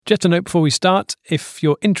Just a note before we start, if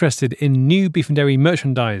you're interested in new Beef and Dairy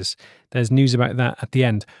merchandise, there's news about that at the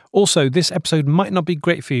end. Also, this episode might not be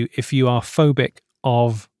great for you if you are phobic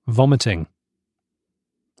of vomiting.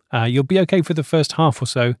 You'll be okay for the first half or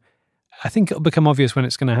so. I think it'll become obvious when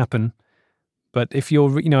it's going to happen. But if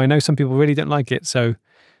you're, I know some people really don't like it, so,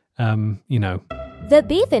 The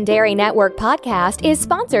Beef and Dairy Network podcast is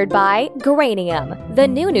sponsored by Granium, the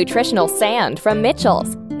new nutritional sand from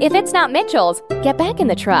Mitchell's. If it's not Mitchell's, get back in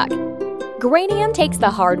the truck. Granium takes the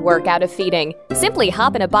hard work out of feeding. Simply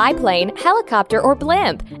hop in a biplane, helicopter, or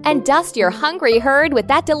blimp and dust your hungry herd with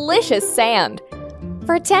that delicious sand.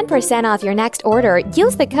 For 10% off your next order,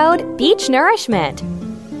 use the code BEACHNOURISHMENT.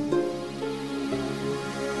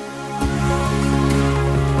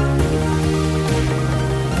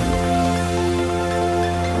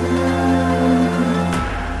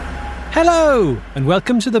 Hello, and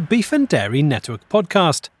welcome to the Beef and Dairy Network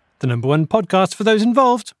podcast, the number one podcast for those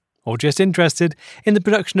involved, or just interested, in the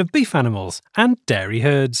production of beef animals and dairy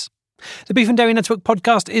herds. The Beef and Dairy Network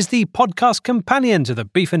podcast is the podcast companion to the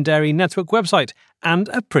Beef and Dairy Network website and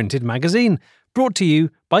a printed magazine, brought to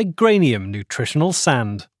you by Granium Nutritional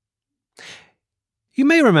Sand. You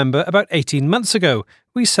may remember about 18 months ago,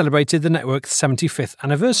 we celebrated the network's 75th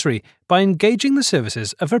anniversary by engaging the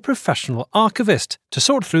services of a professional archivist to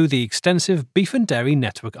sort through the extensive Beef and Dairy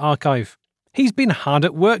Network archive. He's been hard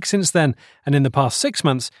at work since then, and in the past 6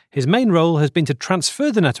 months, his main role has been to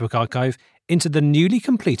transfer the network archive into the newly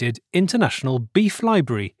completed International Beef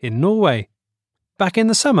Library in Norway. Back in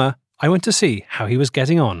the summer, I went to see how he was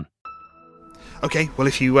getting on. Okay, well,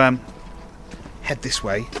 if you head this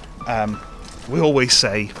way, we always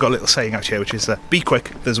say, we've got a little saying out here, which is, be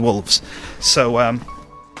quick, there's wolves. So,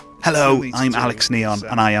 hello, I'm Alex Neon,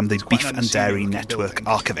 and I am the Beef and Dairy Network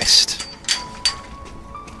archivist.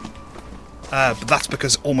 But that's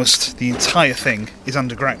because almost the entire thing is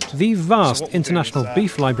underground. The vast International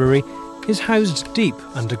Beef Library is housed deep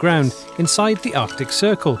underground inside the Arctic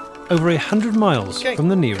Circle, over 100 miles from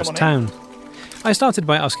the nearest town. I started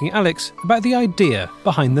by asking Alex about the idea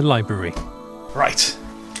behind the library. Right,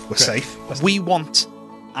 we're safe. We want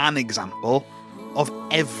an example of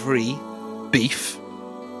every beef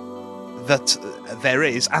that there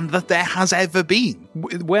is and that there has ever been.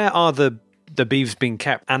 Where are the beeves being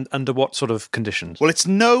kept and under what sort of conditions? Well, it's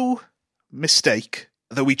no mistake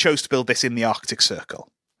that we chose to build this in the Arctic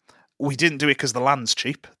Circle. We didn't do it because the land's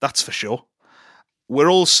cheap, that's for sure.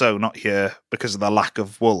 We're also not here because of the lack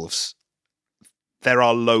of wolves. There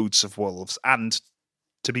are loads of wolves, and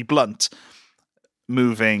to be blunt,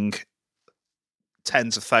 moving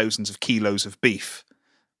tens of thousands of kilos of beef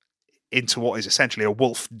into what is essentially a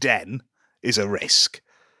wolf den is a risk.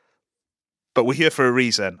 But we're here for a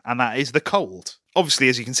reason, and that is the cold. Obviously,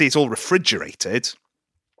 as you can see, it's all refrigerated.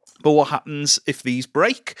 But what happens if these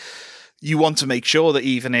break? You want to make sure that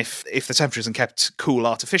even if the temperature isn't kept cool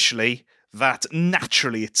artificially, that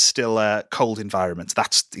naturally it's still a cold environment.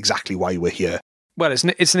 That's exactly why we're here. Well, it's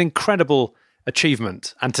an incredible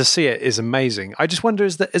achievement, and to see it is amazing. I just wonder,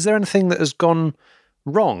 is there anything that has gone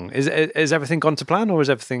wrong? Is everything gone to plan, or is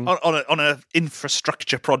everything... On an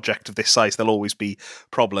infrastructure project of this size, there'll always be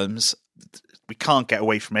problems. We can't get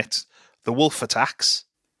away from it. The wolf attacks.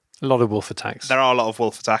 A lot of wolf attacks. There are a lot of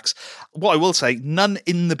wolf attacks. What I will say, none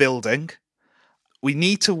in the building. We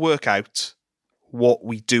need to work out what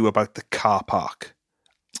we do about the car park.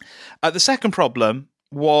 The second problem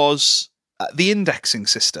was the indexing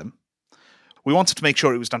system. We wanted to make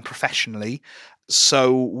sure it was done professionally,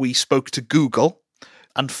 so we spoke to Google.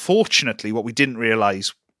 Unfortunately, what we didn't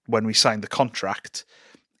realise when we signed the contract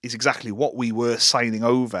is exactly what we were signing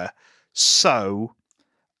over. So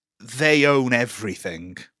they own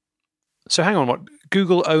everything. So hang on, what?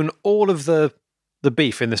 Google own all of the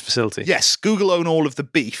beef in this facility? Yes, Google own all of the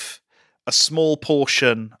beef. A small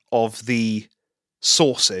portion of the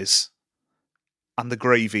sauces and the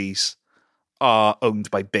gravies are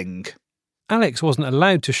owned by Bing. Alex wasn't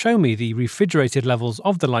allowed to show me the refrigerated levels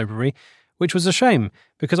of the library, which was a shame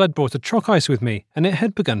because I'd brought a chalk ice with me and it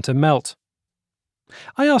had begun to melt.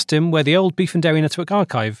 I asked him where the old Beef and Dairy Network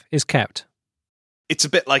archive is kept. It's a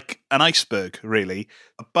bit like an iceberg, really.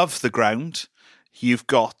 Above the ground, you've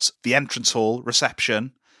got the entrance hall,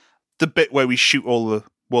 reception, the bit where we shoot all the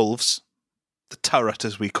wolves, the turret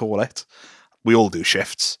as we call it. We all do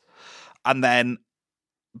shifts. And then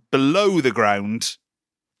below the ground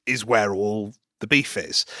is where all the beef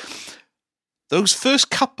is. Those first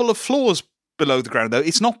couple of floors below the ground, though,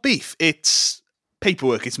 it's not beef. It's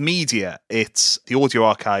paperwork, it's media, it's the audio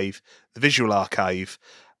archive, the visual archive.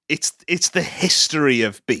 It's the history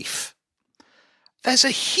of beef. There's a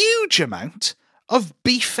huge amount of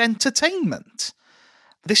beef entertainment.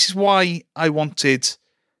 this is why I wanted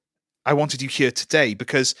you here today,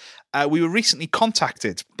 because we were recently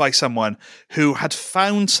contacted by someone who had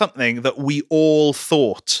found something that we all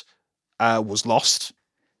thought was lost.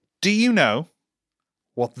 Do you know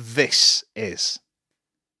what this is?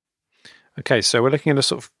 Okay, so we're looking at a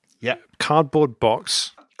sort of cardboard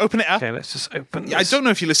box. Open it up. Okay, let's just open this. I don't know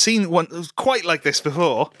if you'll have seen one quite like this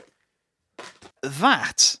before.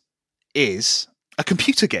 That is a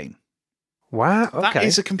computer game. Wow, okay. That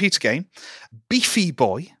is a computer game. Beefy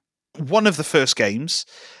Boy, one of the first games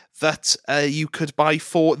that you could buy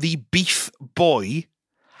for the Beef Boy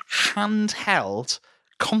handheld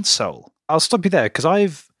console. I'll stop you there because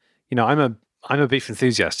I'm a beef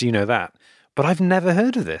enthusiast, you know that, but I've never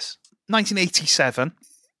heard of this. 1987.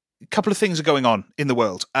 A couple of things are going on in the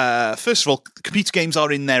world. First of all, computer games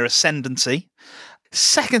are in their ascendancy.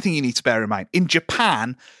 Second thing you need to bear in mind, in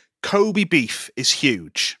Japan, Kobe beef is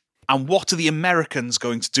huge. And what are the Americans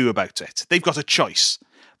going to do about it? They've got a choice.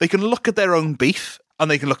 They can look at their own beef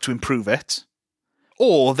and they can look to improve it.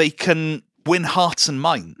 Or they can win hearts and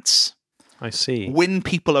minds. I see. Win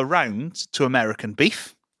people around to American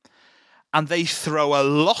beef. And they throw a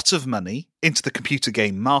lot of money into the computer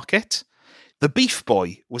game market. The Beef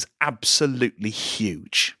Boy was absolutely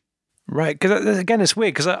huge. Right, because again, it's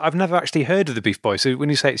weird because I've never actually heard of the Beef Boy. So when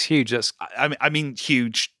you say it's huge, that's... I mean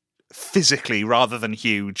huge physically rather than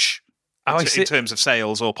huge in terms of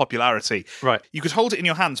sales or popularity. Right. You could hold it in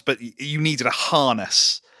your hands, but you needed a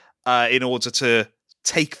harness in order to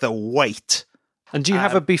take the weight. And do you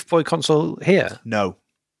have a Beef Boy console here? No,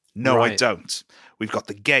 right. I don't. We've got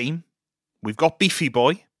the game. We've got Beefy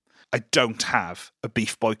Boy. I don't have a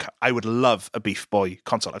Beef Boy. I would love a Beef Boy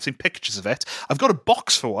console. I've seen pictures of it. I've got a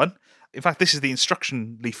box for one. In fact, this is the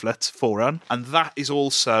instruction leaflet for one. And that is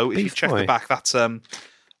also, if you check the back, that's a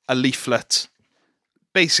leaflet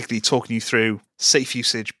basically talking you through safe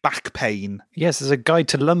usage, back pain. Yes, there's a guide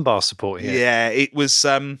to lumbar support here. Yeah, it was...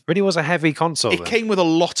 really was a heavy console. It came with a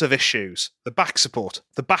lot of issues. The back support,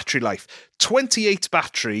 the battery life, 28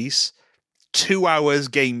 batteries, 2 hours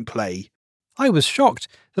gameplay. I was shocked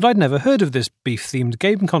that I'd never heard of this beef-themed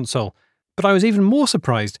game console, but I was even more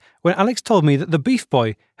surprised when Alex told me that the Beef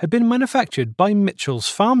Boy had been manufactured by Mitchell's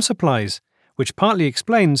Farm Supplies, which partly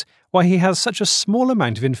explains why he has such a small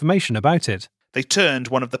amount of information about it. They turned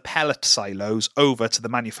one of the pellet silos over to the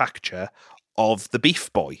manufacture of the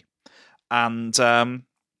Beef Boy. And,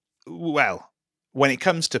 well, when it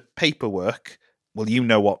comes to paperwork, well, you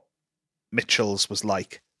know what Mitchell's was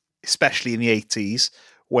like, especially in the 80s,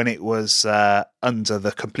 when it was under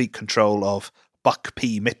the complete control of Buck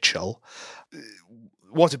P. Mitchell.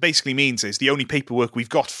 What it basically means is the only paperwork we've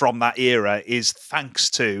got from that era is thanks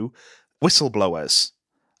to whistleblowers.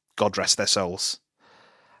 God rest their souls.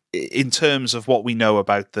 In terms of what we know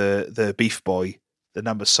about the Beef Boy, the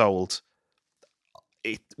numbers sold,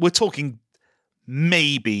 we're talking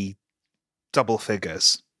maybe double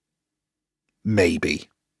figures. Maybe.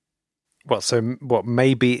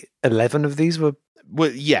 Maybe 11 of these were...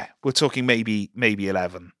 Well, yeah, we're talking maybe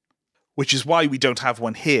 11, which is why we don't have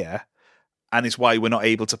one here, and is why we're not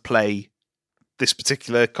able to play this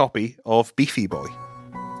particular copy of Beefy Boy.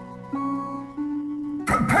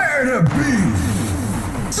 Prepare to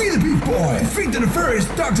beef! See the Beef Boy! Defeat the nefarious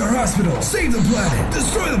Dr. Hospital! Save the planet!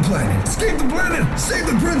 Destroy the planet! Escape the planet! Save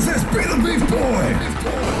the princess! Be the Beef Boy!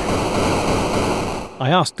 I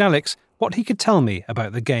asked Alex what he could tell me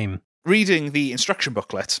about the game. Reading the instruction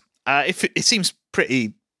booklet, it seems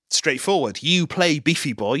pretty straightforward. You play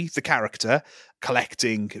Beefy Boy, the character,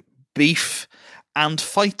 collecting beef and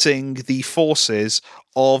fighting the forces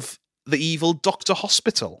of the evil Dr.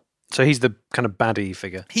 Hospital. So he's the kind of baddie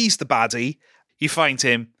figure. He's the baddie. You find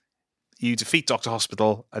him, you defeat Dr.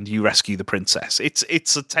 Hospital, and you rescue the princess.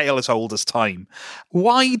 It's a tale as old as time.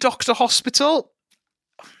 Why Dr. Hospital?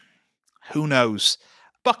 Who knows?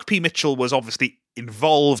 Buck P. Mitchell was obviously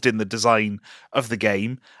involved in the design of the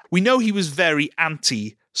game. We know he was very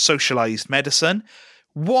anti-socialized medicine.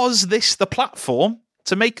 Was this the platform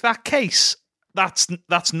to make that case? That's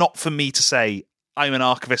not for me to say. I'm an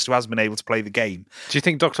archivist who hasn't been able to play the game. Do you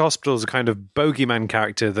think Dr. Hospital is a kind of bogeyman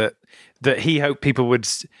character that he hoped people would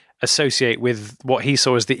associate with what he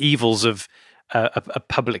saw as the evils of a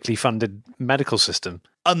publicly funded medical system?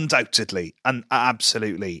 Undoubtedly, and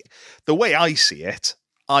absolutely. The way I see it,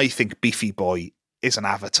 I think Beefy Boy is an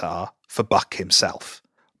avatar for Buck himself,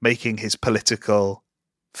 making his political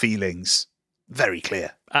feelings very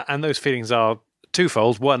clear. And those feelings are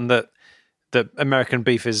twofold. One, that American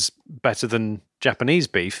beef is better than Japanese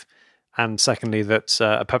beef, and secondly, that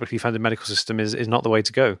a publicly funded medical system is not the way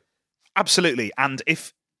to go. Absolutely. And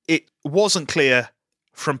if it wasn't clear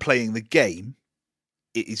from playing the game,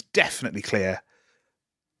 it is definitely clear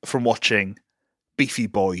from watching Beefy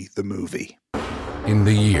Boy the movie. In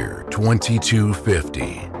the year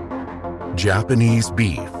 2250, Japanese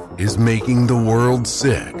beef is making the world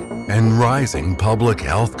sick, and rising public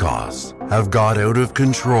health costs have got out of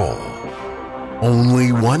control.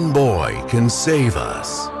 Only one boy can save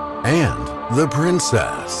us, and the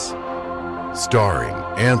princess. Starring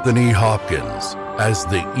Anthony Hopkins as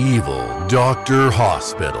the evil Dr.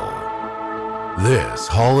 Hospital. This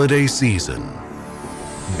holiday season,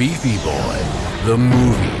 Beefy Boy, the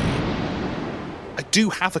movie. I do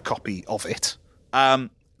have a copy of it.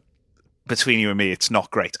 Between you and me, it's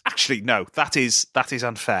not great. Actually, no, that is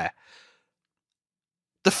unfair.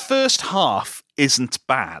 The first half isn't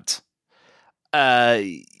bad.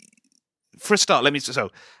 For a start,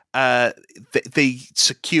 they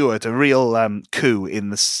secured a real coup in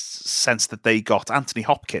the sense that they got Anthony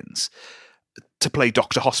Hopkins to play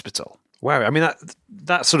Dr. Hospital. Wow, I mean,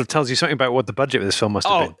 that sort of tells you something about what the budget of this film must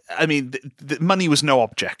have been. I mean, the money was no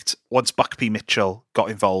object once Buck P. Mitchell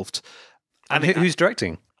got involved. And who's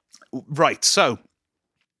directing? Right, so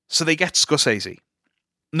they get Scorsese.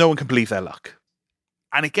 No one can believe their luck.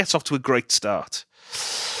 And it gets off to a great start.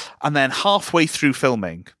 And then halfway through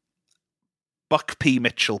filming, Buck P.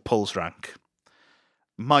 Mitchell pulls rank.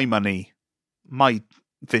 My money, my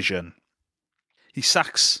vision. He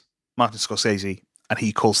sacks Martin Scorsese and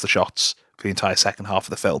he calls the shots for the entire second half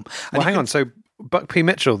of the film. Well, hang on. So Buck P.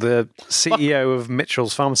 Mitchell, the CEO of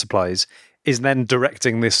Mitchell's Farm Supplies, is then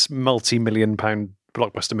directing this multi-million-pound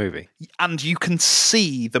blockbuster movie. And you can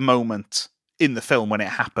see the moment in the film when it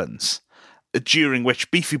happens, during which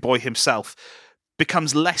Beefy Boy himself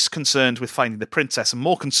becomes less concerned with finding the princess and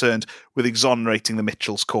more concerned with exonerating the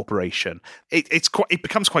Mitchells Corporation. It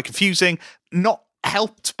becomes quite confusing, not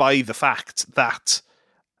helped by the fact that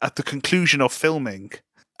at the conclusion of filming,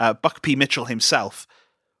 Buck P. Mitchell himself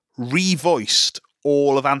revoiced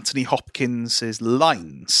all of Anthony Hopkins'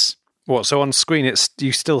 lines. What, so on screen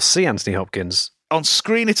you still see Anthony Hopkins? On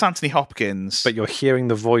screen it's Anthony Hopkins. But you're hearing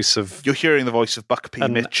the voice of Buck P.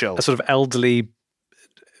 Mitchell. A sort of elderly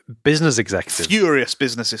business executive. Furious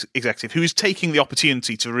business executive who's taking the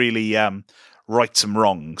opportunity to really right some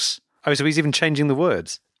wrongs. Oh, so he's even changing the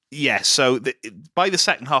words? Yeah, so by the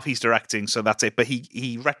second half he's directing, so that's it. But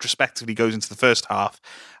he retrospectively goes into the first half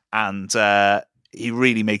and he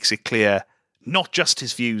really makes it clear, not just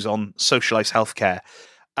his views on socialised healthcare.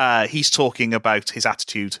 He's talking about his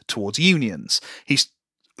attitude towards unions. He's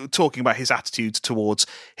talking about his attitude towards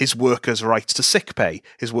his workers' right to sick pay,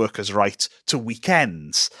 his workers' right to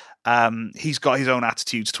weekends. He's got his own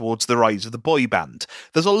attitude towards the rise of the boy band.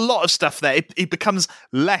 There's a lot of stuff there. It becomes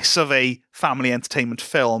less of a family entertainment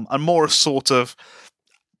film and more a sort of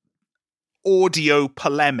audio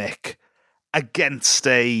polemic against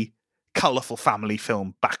a colourful family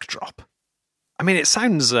film backdrop. I mean, it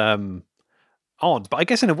sounds odd, but I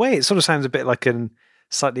guess in a way it sort of sounds a bit like a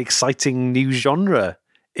slightly exciting new genre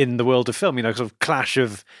in the world of film, sort of clash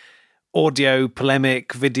of audio,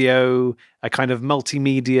 polemic, video, a kind of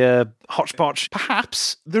multimedia hodgepodge.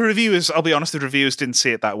 Perhaps the reviewers, I'll be honest, the reviewers didn't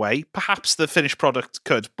see it that way. Perhaps the finished product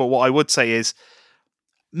could, but what I would say is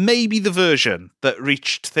maybe the version that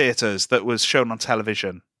reached theatres that was shown on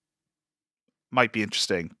television might be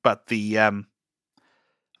interesting, but the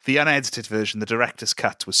unedited version, the director's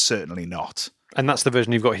cut, was certainly not. And that's the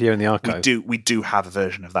version you've got here in the archive. We do have a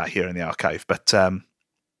version of that here in the archive, but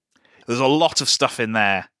there's a lot of stuff in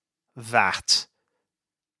there that,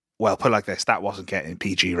 well, put it like this, that wasn't getting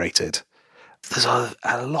PG rated. There's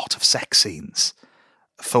a lot of sex scenes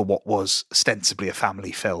for what was ostensibly a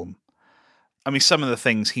family film. I mean, some of the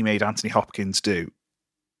things he made Anthony Hopkins do,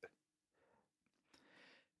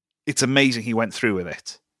 it's amazing he went through with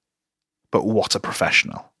it. But what a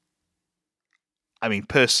professional. I mean,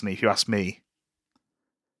 personally, if you ask me,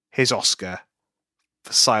 his Oscar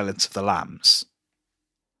for Silence of the Lambs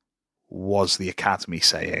was the Academy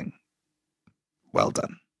saying, well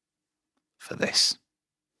done for this.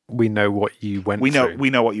 We know what you went through. We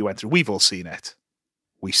know what you went through. We've all seen it.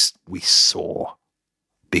 We saw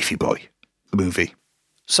Beefy Boy, the movie.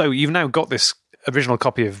 So you've now got this original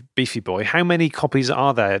copy of Beefy Boy. How many copies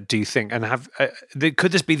are there, do you think? And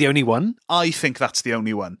could this be the only one? I think that's the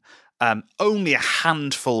only one. Only a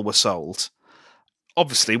handful were sold.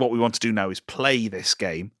 Obviously, what we want to do now is play this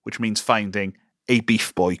game, which means finding a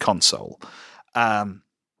Beef Boy console.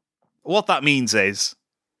 What that means is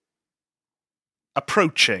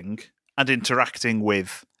approaching and interacting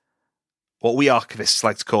with what we archivists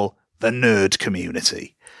like to call the nerd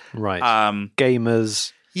community. Right.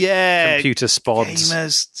 Gamers. Yeah. Computer spods.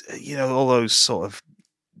 Gamers, all those sort of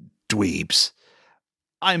dweebs.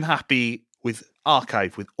 I'm happy with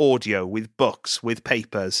archive with audio, with books, with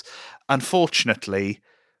papers. Unfortunately,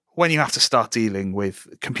 when you have to start dealing with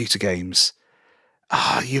computer games,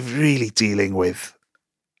 you're really dealing with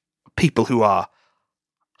people who are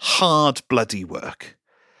hard, bloody work.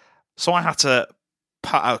 So I had to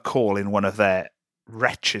put out a call in one of their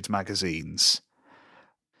wretched magazines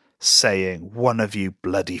saying, one of you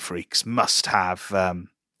bloody freaks must have a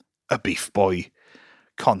Beef Boy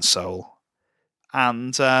console.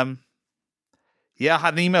 And I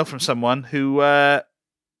had an email from someone who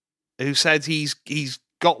said he's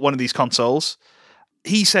got one of these consoles.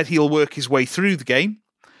 He said he'll work his way through the game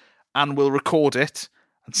and will record it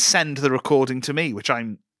and send the recording to me, which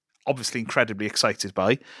I'm obviously incredibly excited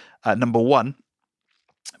by. Number one,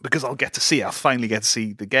 because I'll finally get to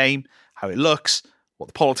see the game, how it looks, what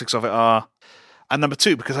the politics of it are. And number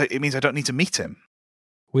two, because it means I don't need to meet him.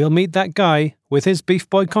 We'll meet that guy with his Beef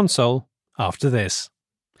Boy console after this.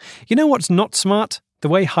 You know what's not smart? The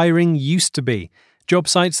way hiring used to be. Job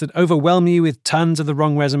sites that overwhelm you with tons of the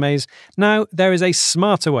wrong resumes. Now there is a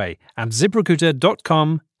smarter way at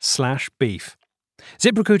ZipRecruiter.com/beef.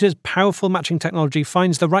 ZipRecruiter's powerful matching technology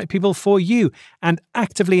finds the right people for you and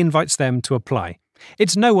actively invites them to apply.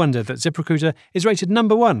 It's no wonder that ZipRecruiter is rated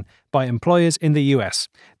number 1 by employers in the US.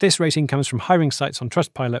 This rating comes from hiring sites on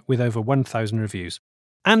Trustpilot with over 1,000 reviews.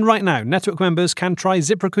 And right now, Network members can try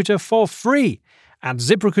ZipRecruiter for free at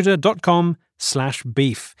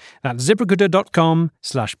ZipRecruiter.com/beef. That's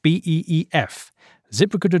ZipRecruiter.com/BEEF.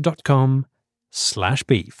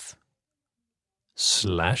 ZipRecruiter.com/beef.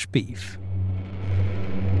 /beef.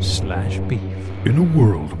 /beef. In a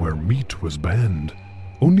world where meat was banned,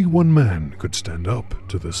 only one man could stand up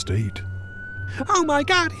to the state. Oh my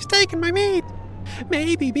God, he's taken my meat!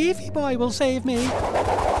 Maybe Beefy Boy will save me.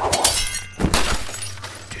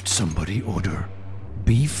 Did somebody order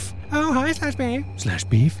beef? Oh, hi, /beef.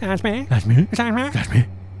 /beef? /me. /me.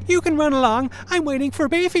 You can run along. I'm waiting for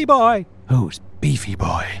Beefy Boy. Who's Beefy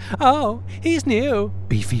Boy? Oh, he's new.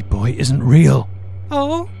 Beefy Boy isn't real.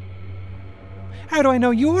 Oh? How do I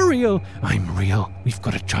know you're real? I'm real. We've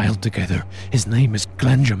got a child together. His name is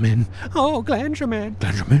Glenjamin. Oh, Glenjamin.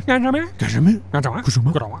 Glenjamin?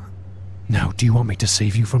 Now, do you want me to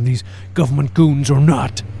save you from these government goons or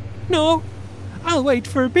not? No. I'll wait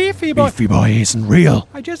for Beefy Boy. Beefy Boy isn't real.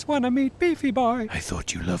 I just want to meet Beefy Boy. I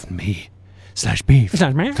thought you loved me. /beef.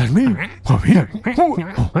 /me.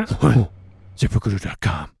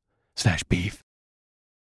 ZipRecruiter.com/beef.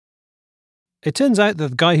 It turns out that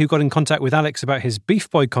the guy who got in contact with Alex about his Beef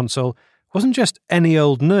Boy console wasn't just any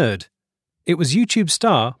old nerd. It was YouTube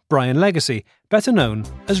star Brian Legacy, better known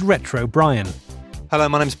as Retro Brian. Hello,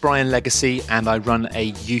 my name's Brian Legacy, and I run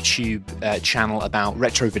a YouTube channel about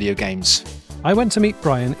retro video games. I went to meet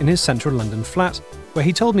Brian in his central London flat, where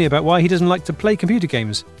he told me about why he doesn't like to play computer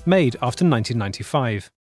games made after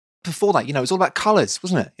 1995. Before that, it was all about colours,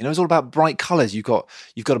 wasn't it? It was all about bright colours. You've got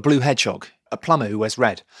a blue hedgehog, a plumber who wears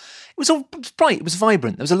red. It was all bright. It was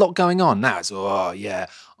vibrant. There was a lot going on. Now it's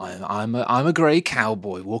I'm a grey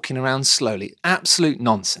cowboy walking around slowly. Absolute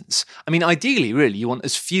nonsense. I mean, ideally, really, you want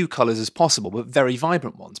as few colours as possible, but very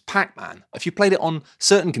vibrant ones. Pac-Man. If you played it on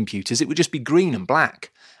certain computers, it would just be green and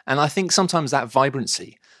black. And I think sometimes that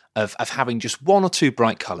vibrancy of having just one or two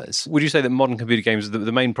bright colours. Would you say that modern computer games,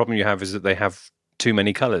 the main problem you have is that they have too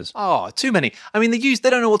many colours? Oh, too many. I mean, they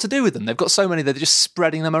don't know what to do with them. They've got so many, they're just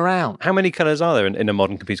spreading them around. How many colours are there in a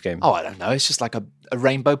modern computer game? Oh, I don't know. It's just like a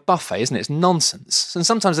rainbow buffet, isn't it? It's nonsense. And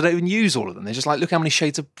sometimes they don't even use all of them. They're just like, look how many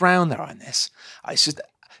shades of brown there are in this. It's just,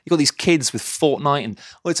 you've got these kids with Fortnite and,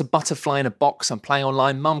 it's a butterfly in a box. I'm playing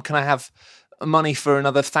online. Mum, can I have money for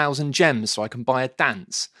another 1,000 gems so I can buy a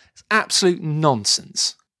dance? It's absolute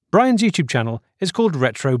nonsense. Brian's YouTube channel is called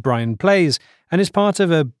Retro Brian Plays and is part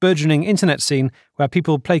of a burgeoning internet scene where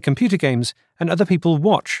people play computer games and other people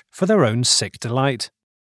watch for their own sick delight.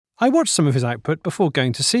 I watched some of his output before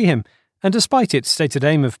going to see him, and despite its stated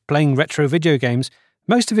aim of playing retro video games,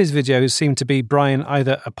 most of his videos seem to be Brian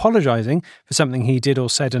either apologising for something he did or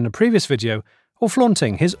said in a previous video, or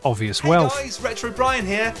flaunting his obvious wealth. Hey guys, Retro Brian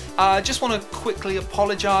here. Just want to quickly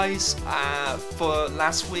apologise for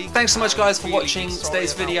last week. Thanks so much guys for watching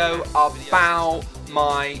today's video about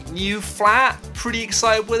my new flat. Pretty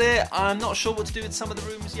excited with it. I'm not sure what to do with some of the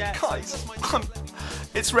rooms yet. Guys,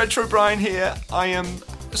 it's Retro Brian here. I am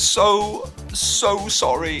so so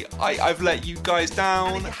sorry. I've let you guys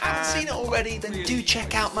down. And if you haven't seen it already, then do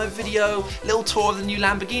check out my video, little tour of the new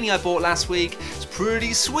Lamborghini I bought last week. It's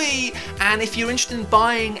pretty sweet. And if you're interested in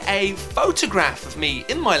buying a photograph of me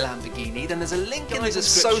in my Lamborghini, then there's a link in the description.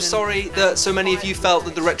 So sorry that so many of you felt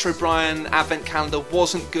that the Retro Brian Advent Calendar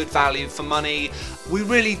wasn't good value for money. We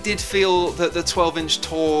really did feel that the 12-inch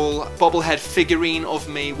tall bobblehead figurine of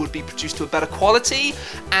me would be produced to a better quality,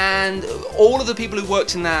 and all of the people who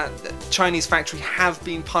worked in that Chinese factory have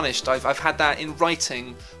been punished. I've had that in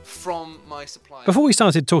writing from my supplier. Before we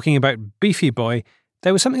started talking about Beefy Boy,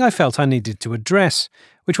 there was something I felt I needed to address,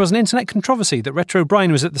 which was an internet controversy that Retro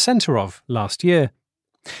Brian was at the centre of last year.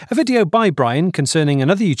 A video by Brian concerning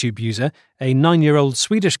another YouTube user, a 9-year-old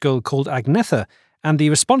Swedish girl called Agnetha, and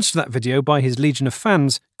the response to that video by his legion of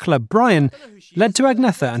fans, Club Brian, led to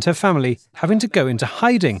Agnetha and her family having to go into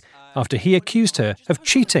hiding after he accused her of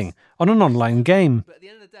cheating on an online game. But at the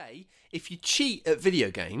end of the day, if you cheat at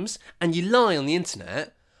video games and you lie on the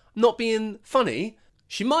internet, not being funny,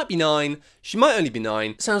 she might be 9, she might only be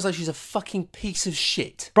 9, sounds like she's a fucking piece of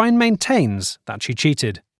shit. Brian maintains that she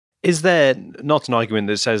cheated. Is there not an argument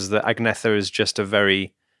that says that Agnetha is just a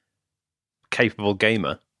very capable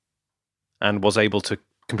gamer and was able to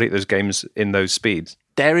complete those games in those speeds?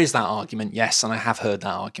 There is that argument, yes, and I have heard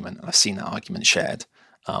that argument, and I've seen that argument shared.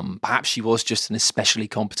 Perhaps she was just an especially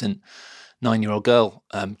competent 9-year-old girl,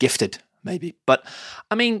 gifted, maybe. But,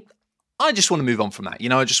 I mean, I just want to move on from that.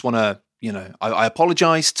 I just want to, I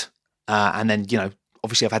apologised, and then,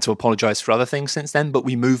 obviously I've had to apologise for other things since then, but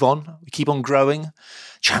we move on. We keep on growing.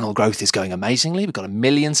 Channel growth is going amazingly. We got 1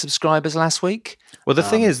 million subscribers last week. Well, the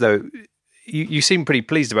thing is, though, you seem pretty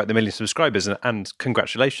pleased about the 1 million subscribers, and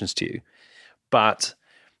congratulations to you. But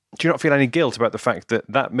do you not feel any guilt about the fact that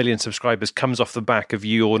 1 million subscribers comes off the back of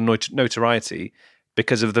your notoriety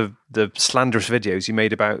because of the slanderous videos you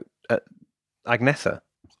made about Agnetha?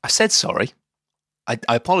 I said sorry. I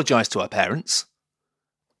apologised to her parents.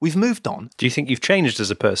 We've moved on. Do you think you've changed as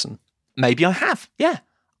a person? Maybe I have. Yeah,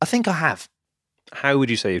 I think I have. How would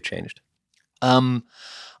you say you've changed? I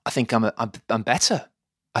think I'm better.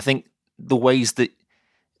 I think the ways that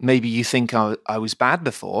maybe you think I was bad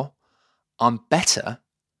before, I'm better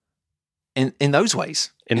in those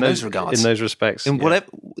ways, in those regards, in those respects, in whatever,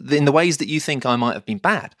 in the ways that you think I might have been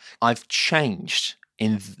bad. I've changed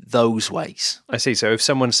in those ways. I see. So if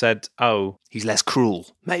someone said, "Oh, he's less cruel,"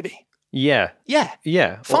 maybe. Yeah,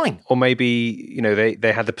 fine. Or maybe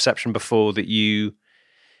they had the perception before that you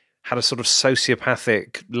had a sort of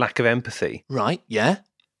sociopathic lack of empathy. Right. Yeah.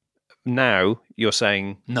 Now you're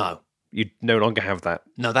saying no. You no longer have that.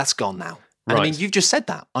 No, that's gone now. And Right. I mean, you've just said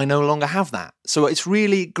that. I no longer have that. So it's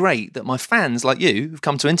really great that my fans like you who've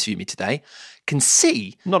come to interview me today can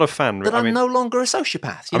see Not a fan. that I'm no longer a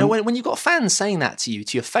sociopath. When you've got fans saying that to you,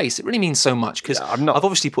 to your face, it really means so much because I've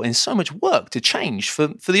obviously put in so much work to change for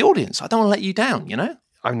the audience. I don't want to let you down,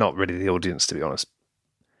 I'm not really the audience, to be honest.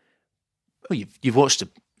 Well, you've watched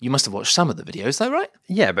you must have watched some of the videos though, right?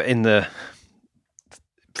 Yeah, but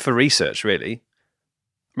for research, really.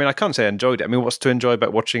 I mean, I can't say I enjoyed it. I mean, what's to enjoy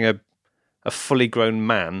about watching a fully grown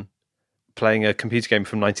man playing a computer game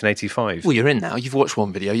from 1985? Well, you're in now. You've watched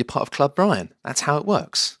one video. You're part of Club Brian. That's how it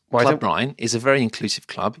works. Club Brian is a very inclusive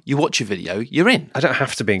club. You watch a video, you're in. I don't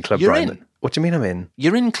have to be in Club You're Brian. in. What do you mean I'm in?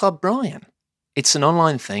 You're in Club Brian. It's an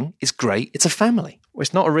online thing. It's great. It's a family. Well,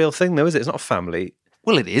 it's not a real thing, though, is it? It's not a family.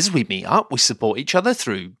 Well, it is. We meet up. We support each other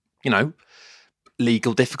through,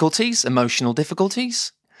 legal difficulties, emotional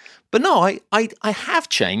difficulties. But no, I have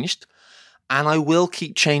changed, and I will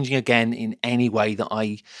keep changing again in any way that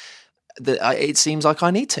it seems like I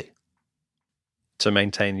need to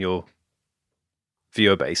maintain your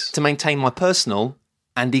viewer base, to maintain my personal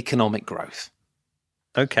and economic growth.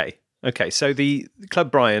 Okay. So the Club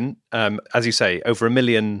Brian, as you say, over 1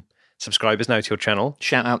 million subscribers now to your channel.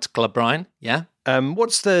 Shout out to Club Brian. Yeah.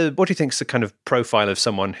 What do you think is the kind of profile of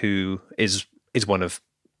someone who is one of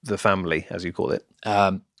the family, as you call it?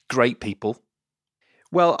 Great people.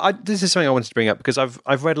 Well, this is something I wanted to bring up because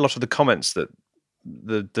I've read a lot of the comments that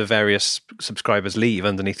the various subscribers leave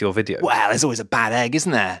underneath your video. Well, there's always a bad egg,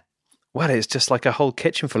 isn't there? Well, it's just like a whole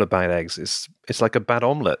kitchen full of bad eggs. It's like a bad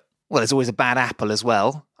omelette. Well, there's always a bad apple as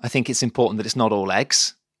well. I think it's important that it's not all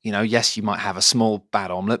eggs. Yes, you might have a small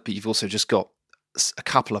bad omelette, but you've also just got a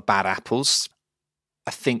couple of bad apples.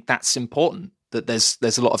 I think that's important, that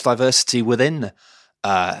there's a lot of diversity within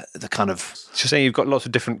the kind of... So you're saying you've got lots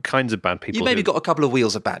of different kinds of bad people. You've maybe got a couple of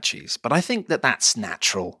wheels of bad cheese, but I think that's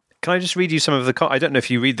natural. Can I just read you some of the... I don't know if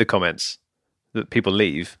you read the comments that people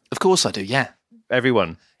leave. Of course I do, yeah.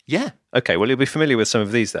 Everyone? Yeah. Okay, well, you'll be familiar with some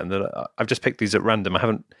of these then. I've just picked these at random.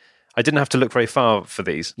 I didn't have to look very far for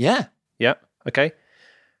these. Yeah. Yeah, okay.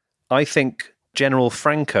 I think General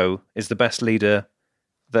Franco is the best leader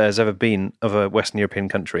there has ever been of a Western European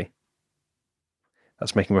country.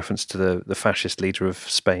 That's making reference to the fascist leader of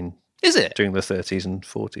Spain. Is it? During the 30s and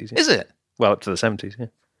 40s. Yeah. Is it? Well, up to the 70s, yeah.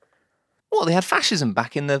 What, they had fascism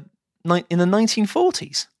back in the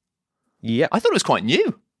 1940s? Yeah. I thought it was quite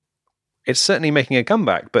new. It's certainly making a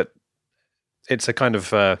comeback, but it's a kind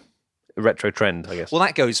of retro trend, I guess. Well,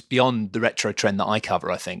 that goes beyond the retro trend that I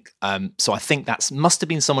cover, I think. So I think that must have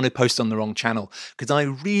been someone who posted on the wrong channel, because I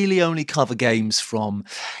really only cover games from,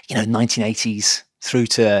 1980s through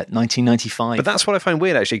to 1995. But that's what I find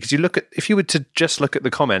weird, actually, because if you were to just look at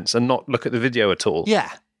the comments and not look at the video at all,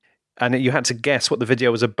 yeah, and you had to guess what the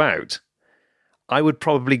video was about, I would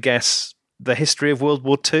probably guess the history of World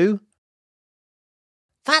War II.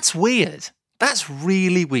 That's weird. That's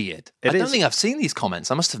really weird. I don't is. think I've seen these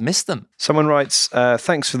comments. I must have missed them. Someone writes,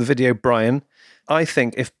 thanks for the video, Brian. I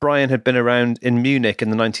think if Brian had been around in Munich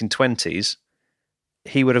in the 1920s,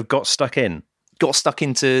 he would have got stuck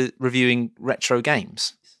into reviewing retro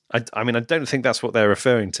games. I mean, I don't think that's what they're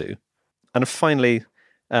referring to. And finally,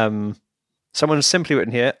 someone's simply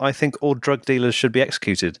written here, I think all drug dealers should be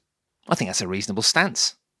executed. I think that's a reasonable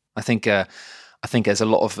stance. I think there's a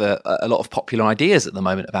lot of popular ideas at the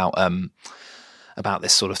moment about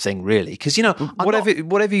this sort of thing, really. Because,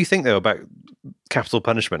 whatever you think, though, about capital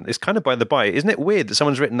punishment, it's kind of by the by. Isn't it weird that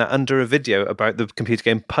someone's written that under a video about the computer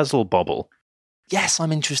game Puzzle Bobble? Yes,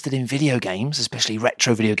 I'm interested in video games, especially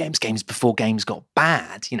retro video games before games got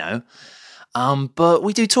bad, But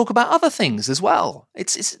we do talk about other things as well.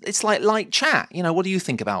 It's like light chat. What do you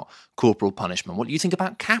think about corporal punishment? What do you think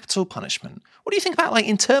about capital punishment? What do you think about like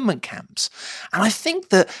internment camps? And I think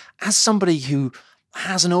that as somebody who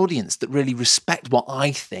has an audience that really respect what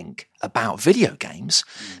I think about video games,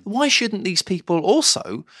 why shouldn't these people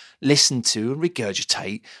also listen to and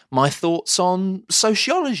regurgitate my thoughts on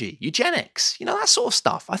sociology, eugenics, that sort of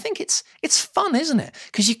stuff? I think it's fun, isn't it?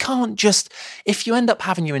 Because you can't just, if you end up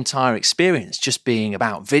having your entire experience just being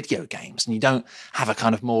about video games and you don't have a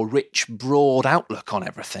kind of more rich, broad outlook on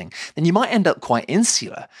everything, then you might end up quite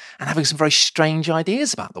insular and having some very strange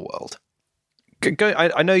ideas about the world.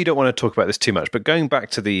 I know you don't want to talk about this too much, but going back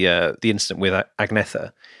to the incident with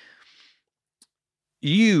Agnetha,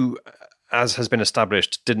 you, as has been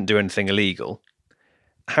established, didn't do anything illegal.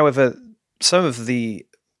 However, some of the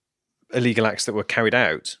illegal acts that were carried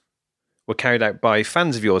out by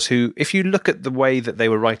fans of yours who, if you look at the way that they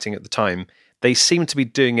were writing at the time, they seem to be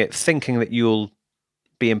doing it thinking that you'll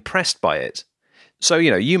be impressed by it. So,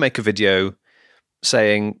 you make a video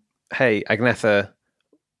saying, hey, Agnetha,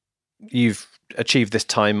 you've achieved this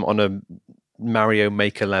time on a Mario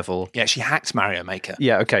Maker level. Yeah, she hacked Mario Maker.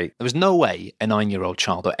 Yeah, okay. There was no way a 9-year-old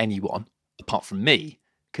child or anyone, apart from me,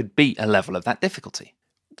 could beat a level of that difficulty.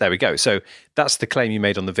 There we go. So that's the claim you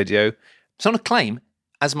made on the video. It's not a claim.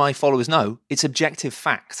 As my followers know, it's objective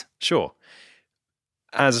fact. Sure.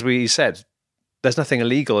 As we said, there's nothing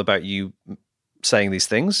illegal about you saying these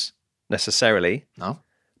things, necessarily. No.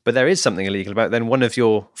 But there is something illegal about then one of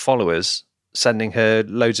your followers sending her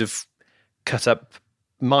loads of cut up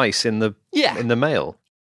mice in the mail.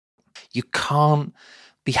 You can't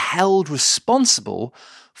be held responsible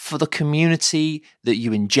for the community that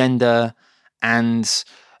you engender and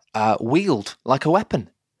wield like a weapon.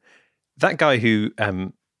 That guy who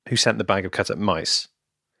sent the bag of cut up mice,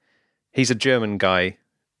 he's a German guy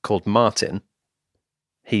called Martin.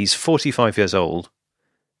 He's 45 years old.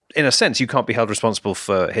 In a sense, you can't be held responsible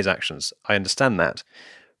for his actions. I understand that.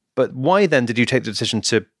 But why then did you take the decision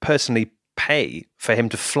to personally pay for him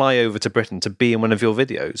to fly over to Britain to be in one of your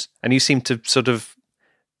videos? And you seem to sort of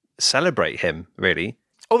celebrate him, really.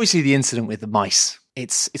 Obviously, the incident with the mice,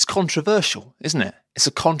 it's controversial, isn't it? It's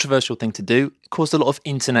a controversial thing to do. It caused a lot of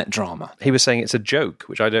internet drama. He was saying it's a joke,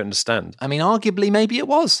 which I don't understand. I mean, arguably, maybe it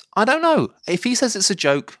was. I don't know. If he says it's a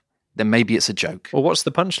joke, then maybe it's a joke. Well, what's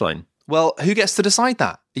the punchline? Well, who gets to decide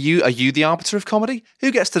that? Are you the arbiter of comedy?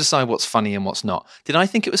 Who gets to decide what's funny and what's not? Did I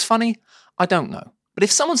think it was funny? I don't know. But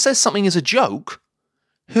if someone says something is a joke,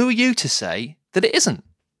 who are you to say that it isn't?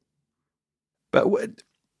 But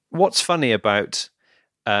what's funny about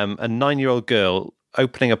a 9-year-old girl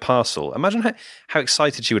opening a parcel? Imagine how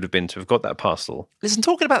excited she would have been to have got that parcel. Listen,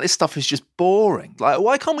 talking about this stuff is just boring. Like,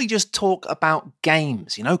 why can't we just talk about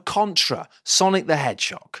games? Contra, Sonic the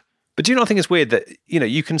Hedgehog. But do you not think it's weird that,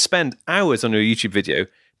 you can spend hours on your YouTube video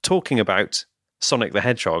talking about Sonic the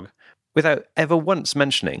Hedgehog without ever once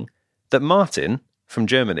mentioning that Martin from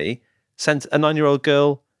Germany sent a 9-year-old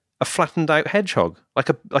girl a flattened out hedgehog, like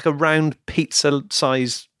a round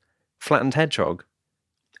pizza-sized flattened hedgehog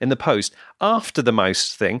in the post after the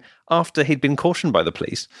mouse thing, after he'd been cautioned by the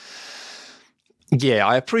police? Yeah,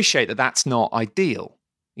 I appreciate that that's not ideal.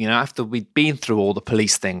 You know, after we'd been through all the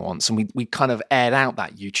police thing once and we kind of aired out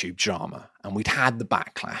that YouTube drama and we'd had the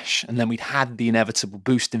backlash and then we'd had the inevitable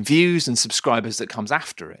boost in views and subscribers that comes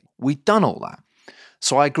after it. We'd done all that.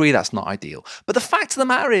 So I agree that's not ideal. But the fact of the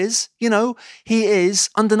matter is, you know, he is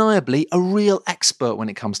undeniably a real expert when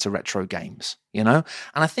it comes to retro games, you know?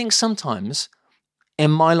 And I think sometimes, in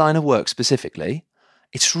my line of work specifically,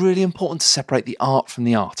 it's really important to separate the art from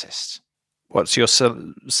the artist. What's your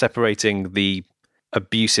separating the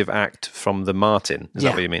abusive act from the Martin? Is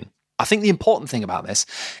that what you mean? I think the important thing about this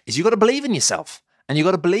is you've got to believe in yourself and you've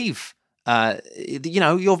got to believe, you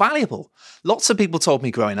know, you're valuable. Lots of people told me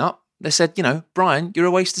growing up, they said, you know, Brian, you're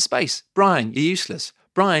a waste of space. Brian, you're useless.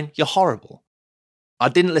 Brian, you're horrible. I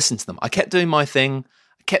didn't listen to them. I kept doing my thing.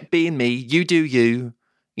 I kept being me. You do you.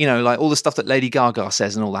 You know, like all the stuff that Lady Gaga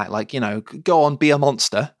says and all that. Like, you know, go on, be a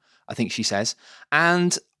monster, I think she says.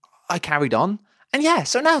 And I carried on. And yeah,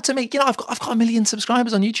 so now to me, you know, I've got 1 million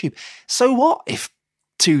subscribers on YouTube. So what if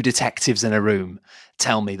 2 detectives in a room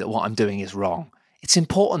tell me that what I'm doing is wrong? It's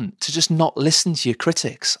important to just not listen to your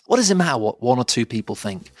critics. What does it matter what 1 or 2 people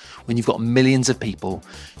think when you've got millions of people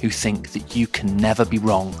who think that you can never be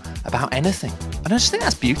wrong about anything? And I just think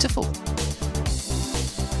that's beautiful.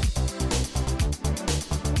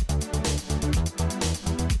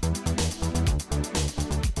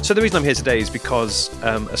 So the reason I'm here today is because,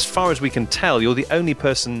 as far as we can tell, you're the only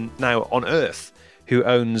person now on Earth who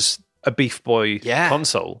owns a Beef Boy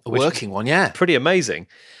console. A working one, yeah. Pretty amazing.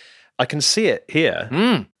 I can see it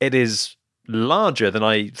here. It is larger than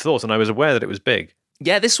I thought, and I was aware that it was big.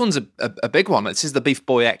 Yeah, this one's a big one. This is the Beef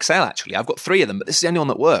Boy XL, actually. I've got 3 of them, but this is the only one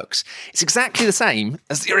that works. It's exactly the same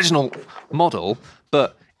as the original model,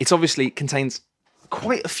 but it obviously contains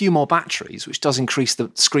quite a few more batteries, which does increase the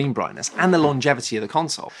screen brightness and the longevity of the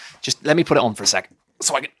console. Just let me put it on for a second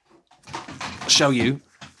so I can show you.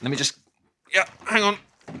 Let me just... Yeah, hang on.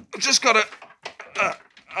 I've just got to...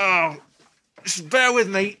 just bear with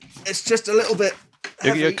me. It's just a little bit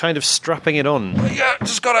heavy. You're kind of strapping it on. Yeah,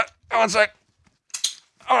 just got to... One sec.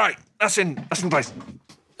 All right, that's in place.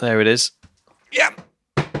 There it is. Yeah.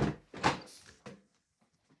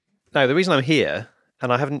 Now, the reason I'm here,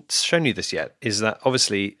 and I haven't shown you this yet, is that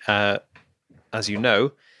obviously, as you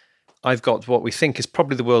know, I've got what we think is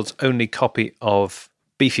probably the world's only copy of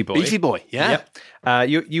Beefy Boy. Beefy Boy, yeah.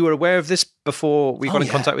 You were aware of this before we got in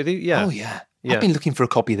contact with you? Yeah. Oh, yeah. I've been looking for a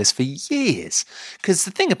copy of this for years. Because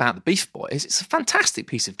the thing about the Beef Boy is it's a fantastic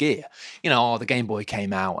piece of gear. You know, the Game Boy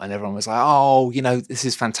came out and everyone was like, oh, you know, this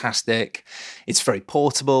is fantastic. It's very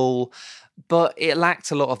portable. But it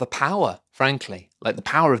lacked a lot of the power, frankly. Like the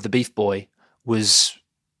power of the Beef Boy was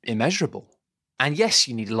immeasurable. And yes,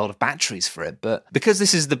 you need a lot of batteries for it. But because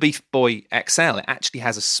this is the Beef Boy XL, it actually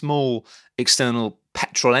has a small external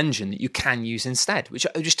petrol engine that you can use instead, which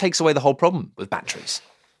just takes away the whole problem with batteries.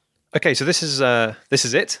 Okay, so this is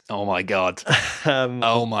it. Oh my god!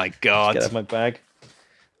 Oh my god! Get out of my bag.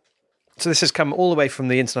 So this has come all the way from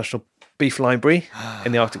the International Beef Library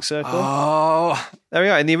in the Arctic Circle. Oh, there we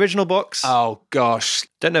are in the original box. Oh gosh!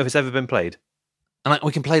 Don't know if it's ever been played. And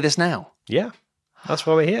we can play this now. Yeah, that's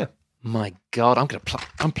why we're here. My god!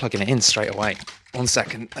 I'm plugging it in straight away. 1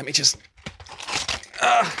 second. Let me just.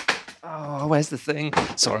 Oh, where's the thing?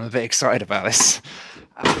 Sorry, I'm a bit excited about this.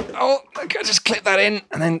 Okay, just clip that in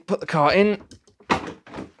and then put the cart in.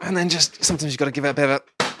 And then just, sometimes you've got to give it a bit of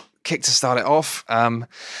a kick to start it off.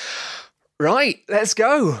 Right, let's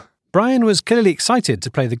go. Brian was clearly excited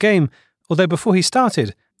to play the game, although before he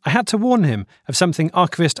started, I had to warn him of something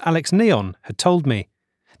archivist Alex Neon had told me.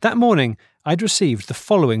 That morning, I'd received the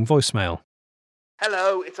following voicemail.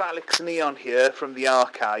 Hello, it's Alex Neon here from the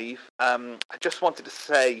archive. I just wanted to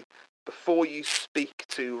say, before you speak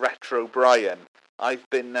to Retro Brian, I've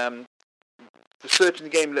been researching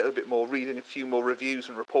the game a little bit more, reading a few more reviews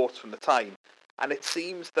and reports from the time, and it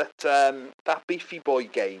seems that that Beefy Boy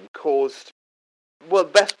game caused, well,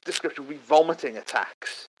 the best description would be vomiting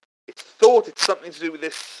attacks. It's thought it's something to do with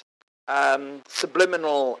this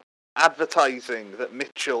subliminal advertising that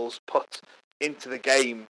Mitchell's put into the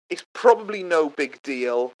game. It's probably no big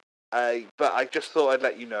deal, but I just thought I'd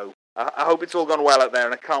let you know. I hope it's all gone well out there,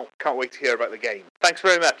 and I can't wait to hear about the game. Thanks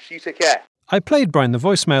very much. You take care. I played Brian the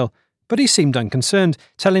voicemail, but he seemed unconcerned,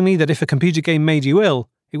 telling me that if a computer game made you ill,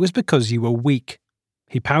 it was because you were weak.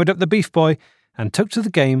 He powered up the Beef Boy and took to the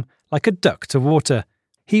game like a duck to water.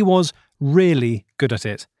 He was really good at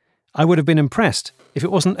it. I would have been impressed if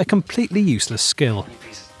it wasn't a completely useless skill.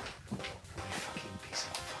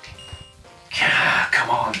 Come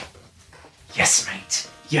on. Yes, mate.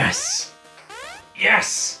 Yes.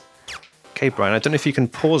 Okay, Brian, I don't know if you can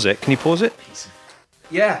pause it. Can you pause it?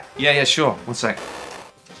 Yeah, sure. One sec.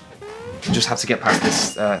 Just have to get past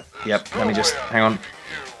this. Yep, let me just... Hang on.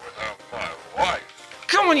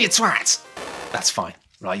 Come on, you twat! That's fine.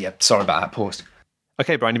 Right, yeah, sorry about that. Pause.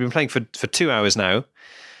 Okay, Brian, you've been playing for 2 hours now.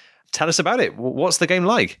 Tell us about it. What's the game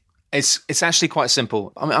like? It's actually quite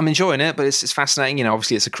simple. I'm enjoying it, but it's fascinating. You know,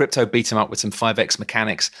 obviously it's a crypto beat 'em up with some 5x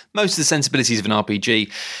mechanics. Most of the sensibilities of an RPG.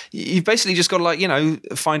 You've basically just got to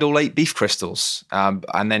find all 8 beef crystals,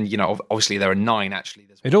 and then obviously there are 9 actually.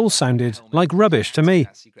 It all sounded like rubbish to me.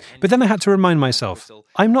 But then I had to remind myself,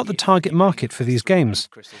 I'm not the target market for these games.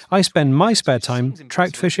 I spend my spare time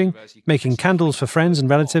trout fishing, making candles for friends and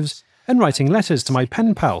relatives, and writing letters to my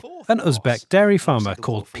pen pal, an Uzbek dairy farmer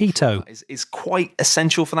called Pito. It's quite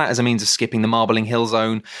essential for that as a means of skipping the Marbling Hill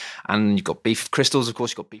zone. And you've got beef crystals, of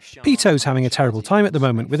course, you've got beef sharks. Pito's having a terrible time at the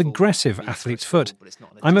moment with aggressive athlete's foot.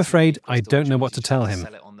 I'm afraid I don't know what to tell him.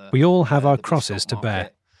 We all have our crosses to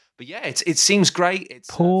bear. But yeah, it seems great.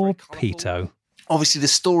 Poor Pito. Obviously, the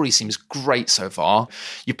story seems great so far.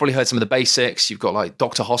 You've probably heard some of the basics. You've got like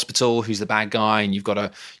Dr. Hospital, who's the bad guy, and you've got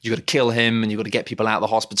to kill him, and you've got to get people out of the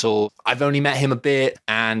hospital. I've only met him a bit,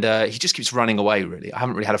 and he just keeps running away. Really, I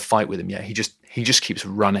haven't really had a fight with him yet. He just keeps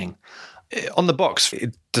running. On the box,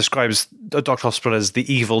 it describes Dr. Hospital as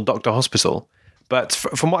the evil Dr. Hospital, but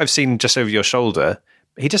from what I've seen just over your shoulder,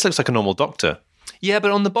 he just looks like a normal doctor. Yeah,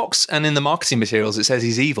 but on the box and in the marketing materials, it says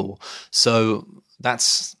he's evil. So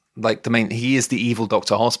that's like the main. He is the evil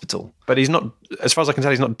Dr. Hospital. But he's not, as far as I can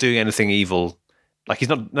tell, he's not doing anything evil. Like he's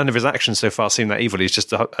not. None of his actions so far seem that evil. He's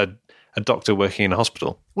just a doctor working in a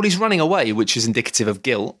hospital. Well, he's running away, which is indicative of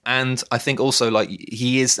guilt. And I think also like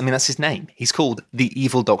he is. I mean, that's his name. He's called the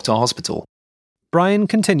evil Dr. Hospital. Brian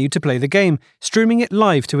continued to play the game, streaming it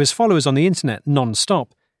live to his followers on the internet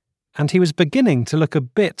non-stop. And he was beginning to look a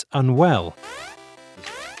bit unwell.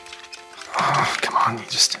 Oh, come on, you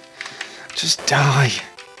just die.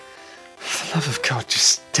 For the love of God,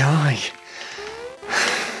 just die.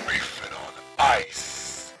 Beef it on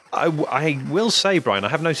ice. I will say, Brian, I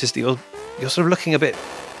have noticed that you're sort of looking a bit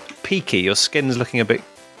peaky. Your skin's looking a bit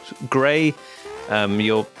grey.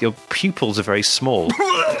 Your pupils are very small.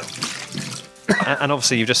 And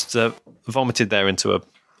obviously you've just vomited there into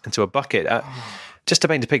a bucket. Just to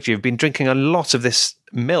paint a picture, you've been drinking a lot of this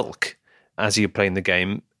milk as you're playing the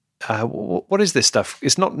game. What is this stuff?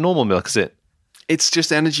 It's not normal milk, is it? It's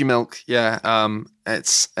just energy milk, yeah.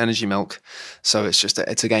 It's energy milk. So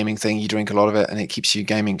it's a gaming thing. You drink a lot of it and it keeps you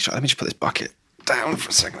gaming. Let me just put this bucket down for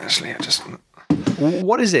a second, actually.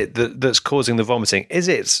 What is it that's causing the vomiting? Is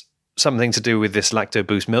it something to do with this Lacto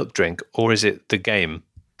Boost milk drink, or is it the game?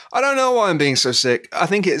 I don't know why I'm being so sick. I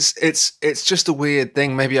think it's just a weird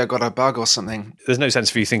thing. Maybe I got a bug or something. There's no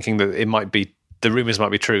sense for you thinking that it might be, the rumours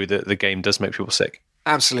might be true that the game does make people sick?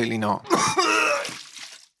 Absolutely not.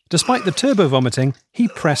 Despite the turbo vomiting, he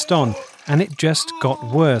pressed on, and it just got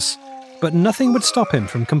worse. But nothing would stop him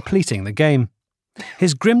from completing the game.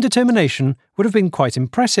 His grim determination would have been quite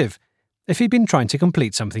impressive if he'd been trying to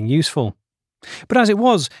complete something useful. But as it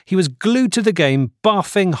was, he was glued to the game,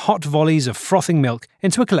 barfing hot volleys of frothing milk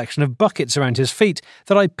into a collection of buckets around his feet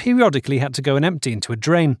that I periodically had to go and empty into a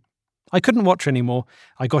drain. I couldn't watch anymore.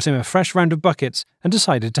 I got him a fresh round of buckets and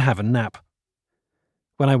decided to have a nap.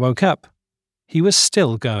 When I woke up, he was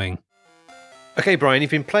still going. Okay, Brian,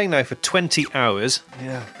 you've been playing now for 20 hours.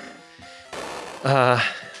 Yeah.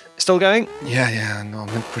 Still going? Yeah. No,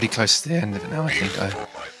 I'm pretty close to the end of it now, I think. For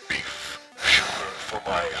my beef. For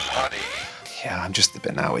my honey. Yeah, I'm just a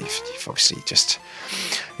bit now. You've obviously just...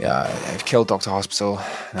 Yeah, I've killed Dr. Hospital.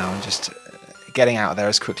 Now I'm just getting out of there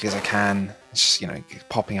as quickly as I can. It's just,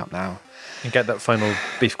 popping up now. And get that final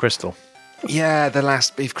beef crystal. Yeah, the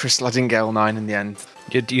last beef crystal. I didn't get all 9 in the end.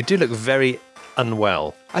 You do look very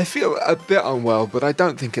unwell. I feel a bit unwell, but I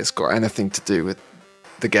don't think it's got anything to do with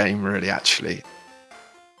the game, really, actually.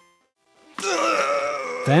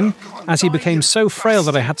 Then, as he became so frail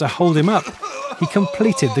that I had to hold him up, he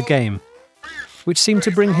completed the game, which seemed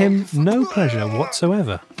to bring him no pleasure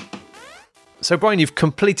whatsoever. So, Brian, you've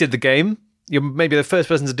completed the game. You're maybe the first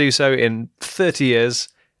person to do so in 30 years.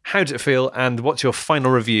 How did it feel, and what's your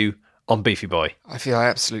final review on Beefy Boy? I feel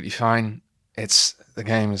absolutely fine. The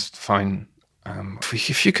game is fine.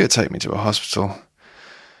 If you could take me to a hospital,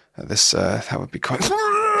 that would be quite...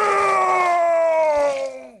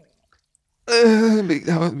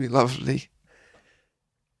 that would be lovely.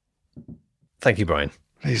 Thank you, Brian.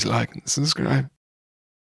 Please like and subscribe.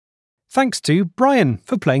 Thanks to Brian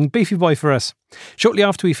for playing Beefy Boy for us. Shortly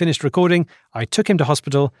after we finished recording, I took him to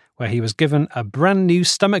hospital where he was given a brand new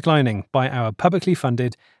stomach lining by our publicly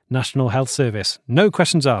funded National Health Service. No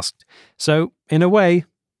questions asked. So, in a way,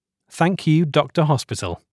 thank you, Dr.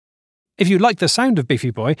 Hospital. If you like the sound of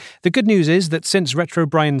Beefy Boy, the good news is that since Retro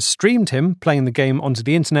Brian streamed him playing the game onto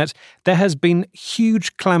the internet, there has been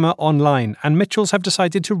huge clamour online, and Mitchells have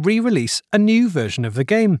decided to re-release a new version of the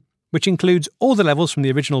game, which includes all the levels from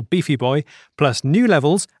the original Beefy Boy, plus new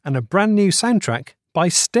levels and a brand new soundtrack by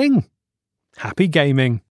Sting. Happy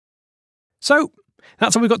gaming. So,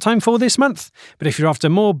 that's all we've got time for this month. But if you're after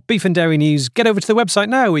more Beef and Dairy news, get over to the website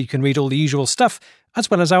now where you can read all the usual stuff,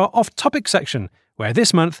 as well as our off-topic section, where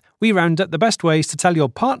this month we round up the best ways to tell your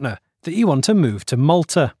partner that you want to move to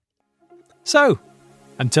Malta. So,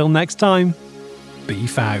 until next time,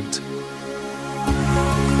 beef out.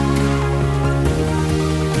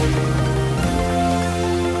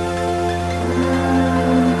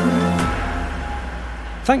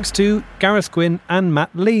 Thanks to Gareth Gwynn and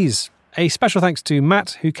Matt Lees. A special thanks to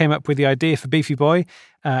Matt, who came up with the idea for Beefy Boy.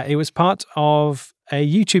 It was part of a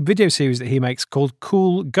YouTube video series that he makes called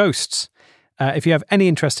Cool Ghosts. If you have any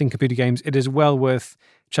interest in computer games, it is well worth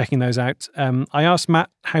checking those out. I asked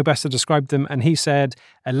Matt how best to describe them, and he said,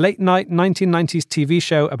 a late-night 1990s TV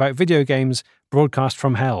show about video games broadcast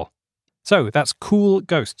from hell. So that's Cool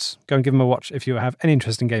Ghosts. Go and give them a watch if you have any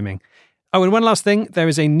interest in gaming. Oh, and one last thing, there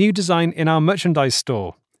is a new design in our merchandise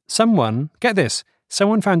store. Someone, get this,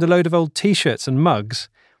 someone found a load of old t-shirts and mugs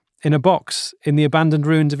in a box in the abandoned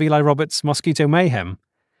ruins of Eli Roberts' Mosquito Mayhem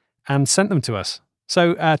and sent them to us.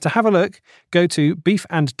 So to have a look, go to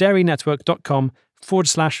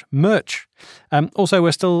beefanddairynetwork.com/merch. Also,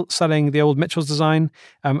 we're still selling the old Mitchells design,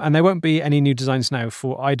 and there won't be any new designs now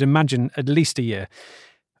for, I'd imagine, at least a year.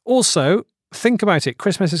 Also, think about it.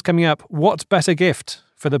 Christmas is coming up. What better gift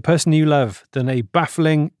for the person you love than a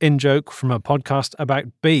baffling in-joke from a podcast about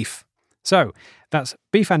beef? So that's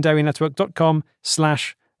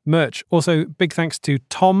beefanddairynetwork.com/merch. Also, big thanks to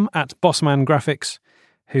Tom at Bossman Graphics,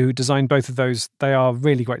 who designed both of those. They are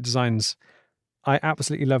really great designs. I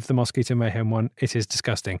absolutely love the Mosquito Mayhem one. It is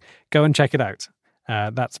disgusting. Go and check it out.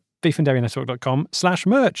 That's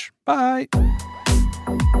beefanddairynetwork.com/merch. Bye.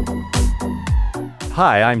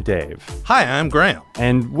 Hi, I'm Dave. Hi, I'm Graham.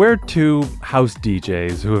 And we're two house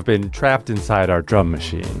DJs who have been trapped inside our drum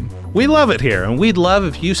machine. We love it here, and we'd love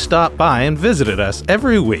if you stopped by and visited us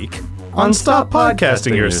every week on Stop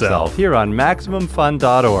Podcasting Yourself here on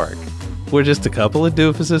MaximumFun.org. We're just a couple of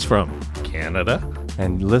doofuses from Canada.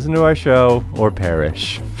 And listen to our show or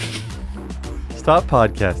perish. Stop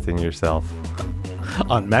podcasting yourself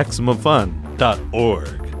on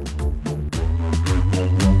MaximumFun.org.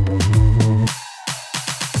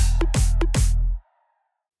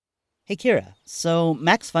 Hey Kira, so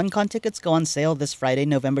Max FunCon tickets go on sale this Friday,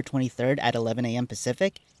 November 23rd at 11 a.m.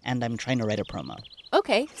 Pacific, and I'm trying to write a promo.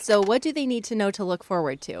 Okay, so what do they need to know to look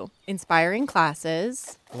forward to? Inspiring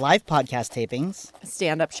classes. Live podcast tapings. A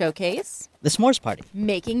stand-up showcase. The s'mores party.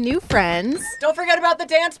 Making new friends. Don't forget about the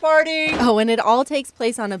dance party! Oh, and it all takes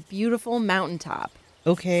place on a beautiful mountaintop.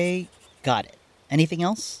 Okay, got it. Anything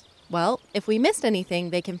else? Well, if we missed anything,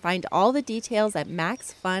 they can find all the details at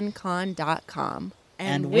maxfuncon.com.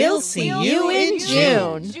 And we'll see you in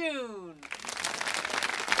June.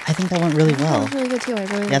 I think that went really well. That was really good too.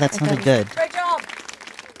 Yeah, that sounded good. Great job!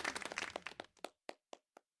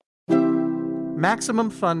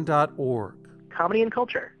 MaximumFun.org. Comedy and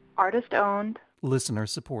culture. Artist owned. Listener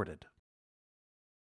supported.